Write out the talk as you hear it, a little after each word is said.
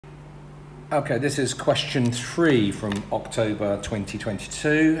Okay, this is question 3 from October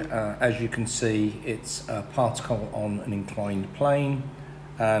 2022. As you can see, it's a particle on an inclined plane.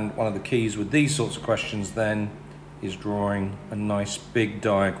 And one of the keys with these sorts of questions then is drawing a nice big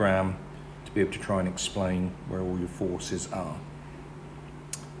diagram to be able to try and explain where all your forces are.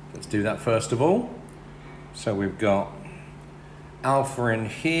 Let's do that first of all. So we've got alpha in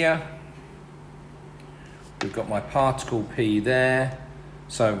here. We've got my particle P there.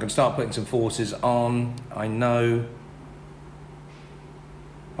 So I'm going to start putting some forces on. I know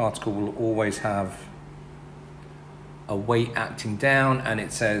particle will always have a weight acting down, and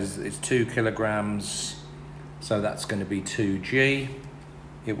it says it's 2 kilograms, so that's going to be 2g.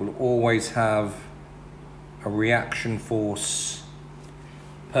 It will always have a reaction force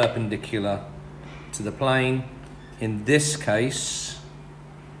perpendicular to the plane. In this case,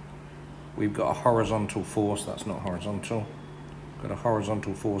 we've got a horizontal force. That's not horizontal. Got a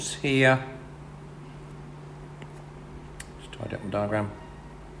horizontal force here. Just tidy up the diagram.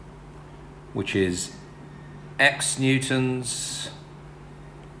 Which is X newtons.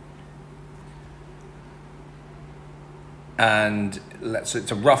 And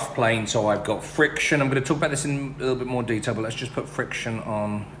it's a rough plane, so I've got friction. I'm going to talk about this in a little bit more detail, but let's just put friction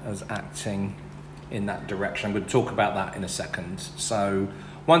on as acting in that direction. I'm going to talk about that in a second. So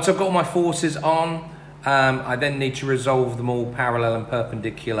once I've got all my forces on, I then need to resolve them all parallel and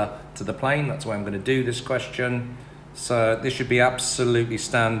perpendicular to the plane. That's why I'm going to do this question. So this should be absolutely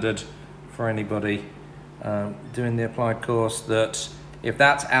standard for anybody doing the applied course, that if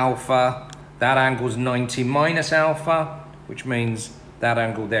that's alpha, that angle is 90 minus alpha, which means that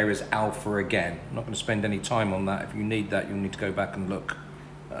angle there is alpha again. I'm not going to spend any time on that. If you need that, you'll need to go back and look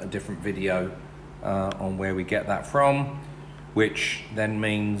at a different video on where we get that from, which then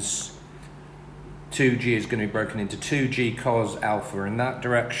means 2g is going to be broken into 2g cos alpha in that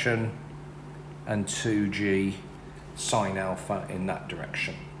direction and 2g sine alpha in that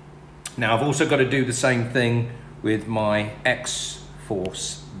direction. Now I've also got to do the same thing with my x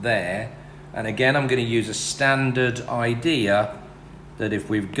force there, and again I'm going to use a standard idea that if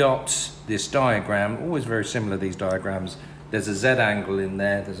we've got this diagram, always very similar, these diagrams, there's a z angle in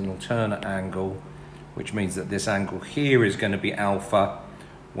there, there's an alternate angle, which means that this angle here is going to be alpha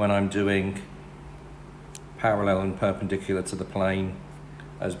when I'm doing parallel and perpendicular to the plane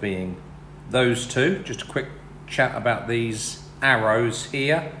as being those two. Just a quick chat about these arrows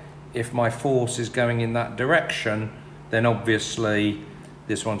here. If my force is going in that direction, then obviously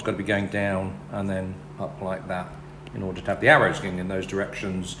this one's got to be going down and then up like that in order to have the arrows going in those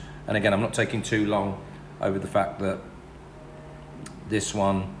directions. And again, I'm not taking too long over the fact that this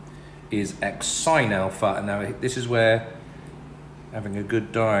one is x sine alpha, and now this is where having a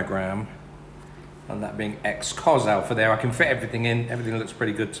good diagram and that being x cos alpha there, I can fit everything in. Everything looks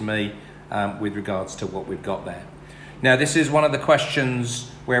pretty good to me with regards to what we've got there. Now this is one of the questions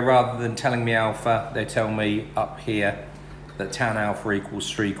where rather than telling me alpha, they tell me up here that tan alpha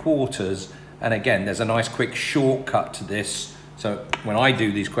equals 3/4. And again, there's a nice quick shortcut to this. So when I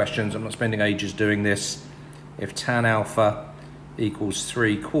do these questions, I'm not spending ages doing this. If tan alpha equals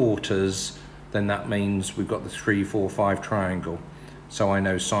 3/4, then that means we've got the 3, 4, 5 triangle. So I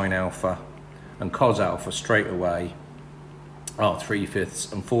know sine alpha and cos alpha straight away are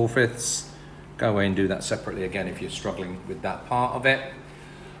 3/5 and 4/5. Go away and do that separately again if you're struggling with that part of it.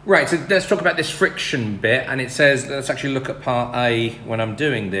 Right, so let's talk about this friction bit, and it says, let's actually look at part A when I'm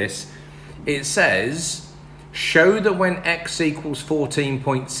doing this. It says, show that when x equals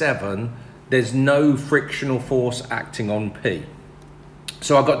 14.7, there's no frictional force acting on P.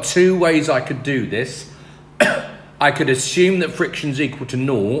 So I've got two ways I could do this. I could assume that friction's equal to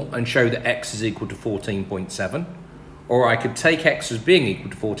 0 and show that x is equal to 14.7, or I could take x as being equal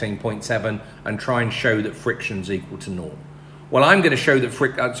to 14.7 and try and show that friction's equal to 0. Well, I'm going to show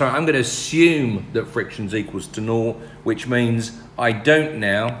that I'm going to assume that friction's equals to 0, which means I don't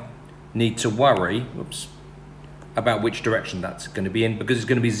now need to worry, about which direction that's going to be in, because it's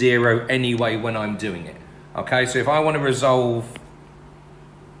going to be 0 anyway when I'm doing it. Okay, so if I want to resolve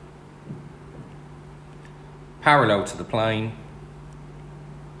parallel to the plane,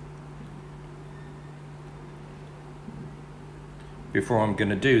 before I'm going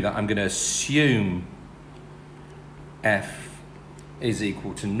to do that, I'm going to assume f is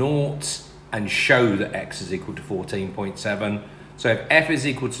equal to 0 and show that x is equal to 14.7. So if f is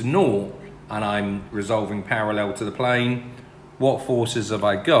equal to 0 and I'm resolving parallel to the plane, what forces have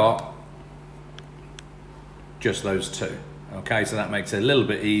I got? Just those two. Okay, so that makes it a little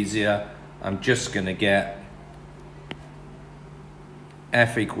bit easier. I'm just going to get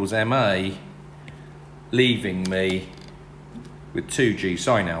F equals ma, leaving me with 2g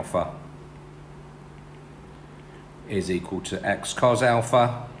sine alpha is equal to x cos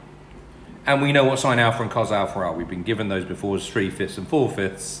alpha. And we know what sine alpha and cos alpha are. We've been given those before as 3/5 and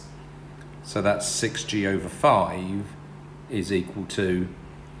 4/5. So that's 6g over 5 is equal to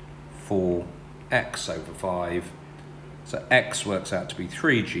 4x over 5. So x works out to be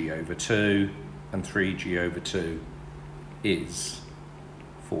 3g over 2, and 3g over 2 is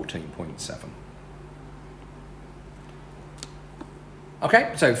 14.7.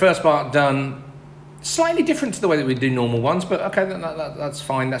 Okay, so first part done. Slightly different to the way that we do normal ones, but okay, that's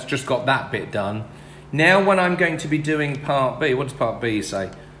fine. That's just got that bit done. Now when I'm going to be doing part B, what does part B say?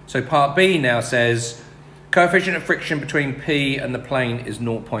 So part B now says coefficient of friction between P and the plane is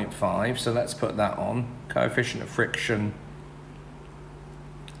 0.5. So let's put that on. Coefficient of friction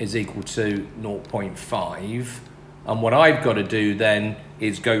is equal to 0.5. And what I've got to do then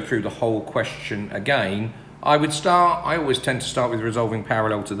is go through the whole question again. I always tend to start with resolving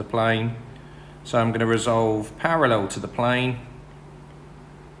parallel to the plane. So I'm going to resolve parallel to the plane.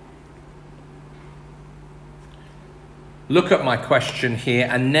 Look at my question here,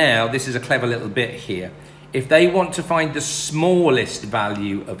 and now this is a clever little bit here. If they want to find the smallest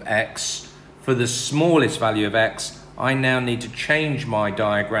value of x, for the smallest value of x, I now need to change my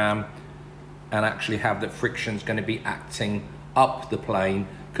diagram and actually have that friction is going to be acting up the plane,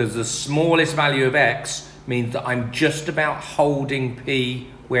 because the smallest value of x means that I'm just about holding P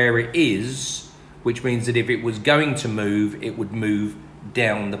where it is, which means that if it was going to move, it would move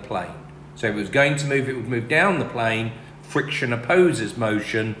down the plane. So if it was going to move, it would move down the plane. Friction opposes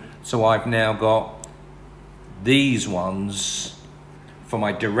motion, so I've now got these ones for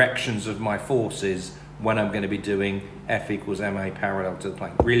my directions of my forces when I'm going to be doing F equals ma parallel to the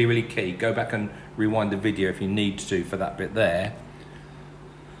plane. Really, really key. Go back and rewind the video if you need to for that bit there.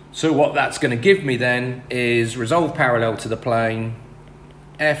 So what that's going to give me then is resolve parallel to the plane,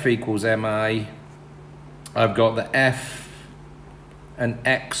 F equals ma. I've got the F and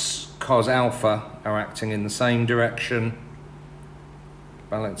x cos alpha are acting in the same direction,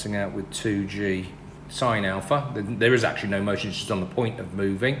 balancing out with 2g sine alpha. There is actually no motion, it's just on the point of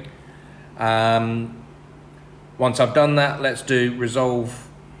moving. Once I've done that, let's do resolve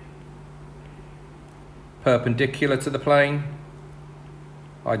perpendicular to the plane.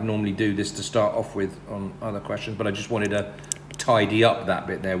 I'd normally do this to start off with on other questions, but I just wanted to tidy up that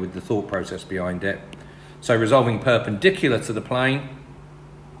bit there with the thought process behind it. So resolving perpendicular to the plane,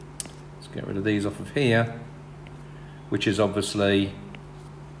 let's get rid of these off of here, which is obviously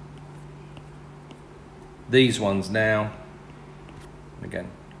these ones now.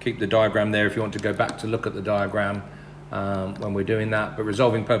 Again, keep the diagram there if you want to go back to look at the diagram when we're doing that. But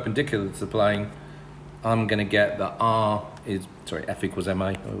resolving perpendicular to the plane, I'm going to get that F equals ma.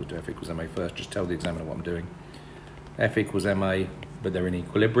 I always do F equals ma first, just tell the examiner what I'm doing. F equals ma, but they're in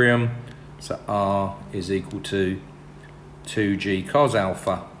equilibrium. So R is equal to 2g cos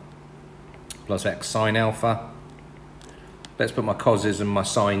alpha plus x sine alpha. Let's put my coses and my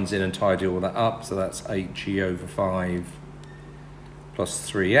sines in and tidy all that up. So that's 8g over 5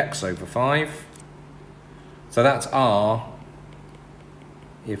 plus 3x over 5. So that's R.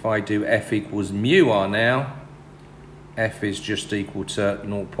 If I do F equals mu R now, F is just equal to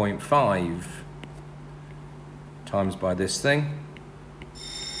 0.5 times by this thing.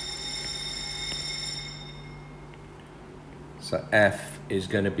 So F is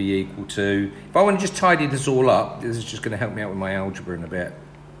going to be equal to, if I want to just tidy this all up, this is just going to help me out with my algebra in a bit.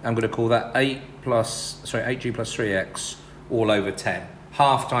 I'm going to call that 8g plus 3x all over 10.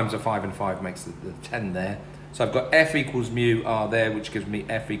 Half times a 5 and 5 makes the 10 there. So I've got F equals mu R there, which gives me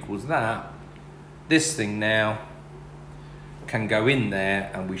F equals that. This thing now can go in there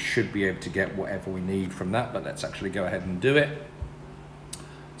and we should be able to get whatever we need from that, but let's actually go ahead and do it.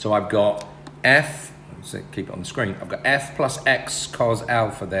 So I've got F, so keep it on the screen, I've got F plus x cos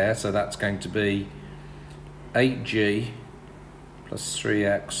alpha there, so that's going to be 8g plus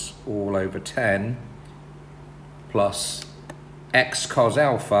 3x all over 10 plus x cos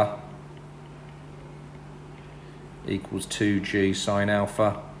alpha equals 2g sine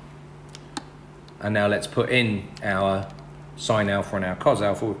alpha. And now let's put in our sine alpha and our cos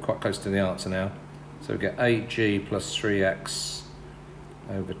alpha. We're quite close to the answer now. So we get 8g plus 3x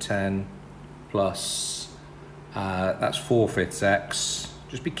over 10 plus, that's 4/5 x.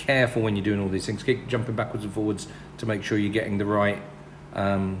 Just be careful when you're doing all these things. Keep jumping backwards and forwards to make sure you're getting the right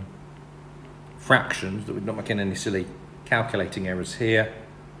fractions, that we're not making any silly calculating errors here.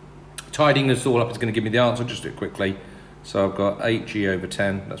 Tidying this all up is going to give me the answer. Just do it quickly. So I've got 8g over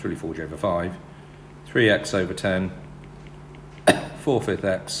 10, that's really 4g over 5, 3x over 10, 4/5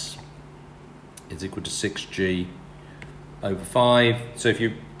 x is equal to 6g over 5. So if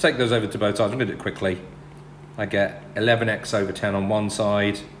you take those over to both sides, I'm going to do it quickly. I get 11x over 10 on one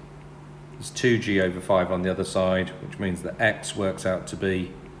side. There's 2g over 5 on the other side, which means that x works out to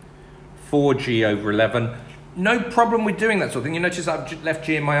be 4g over 11. No problem with doing that sort of thing. You notice I've left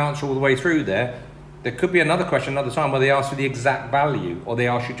g in my answer all the way through there. There could be another question another time where they ask for the exact value, or they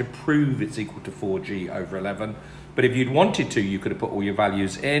ask you to prove it's equal to 4g over 11. But if you'd wanted to, you could have put all your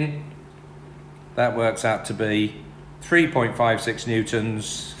values in. That works out to be 3.56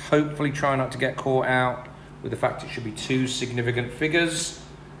 newtons. Hopefully try not to get caught out with the fact it should be two significant figures,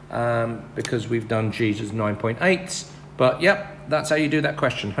 because we've done g's as 9.8. But yep, that's how you do that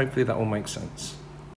question. Hopefully that all makes sense.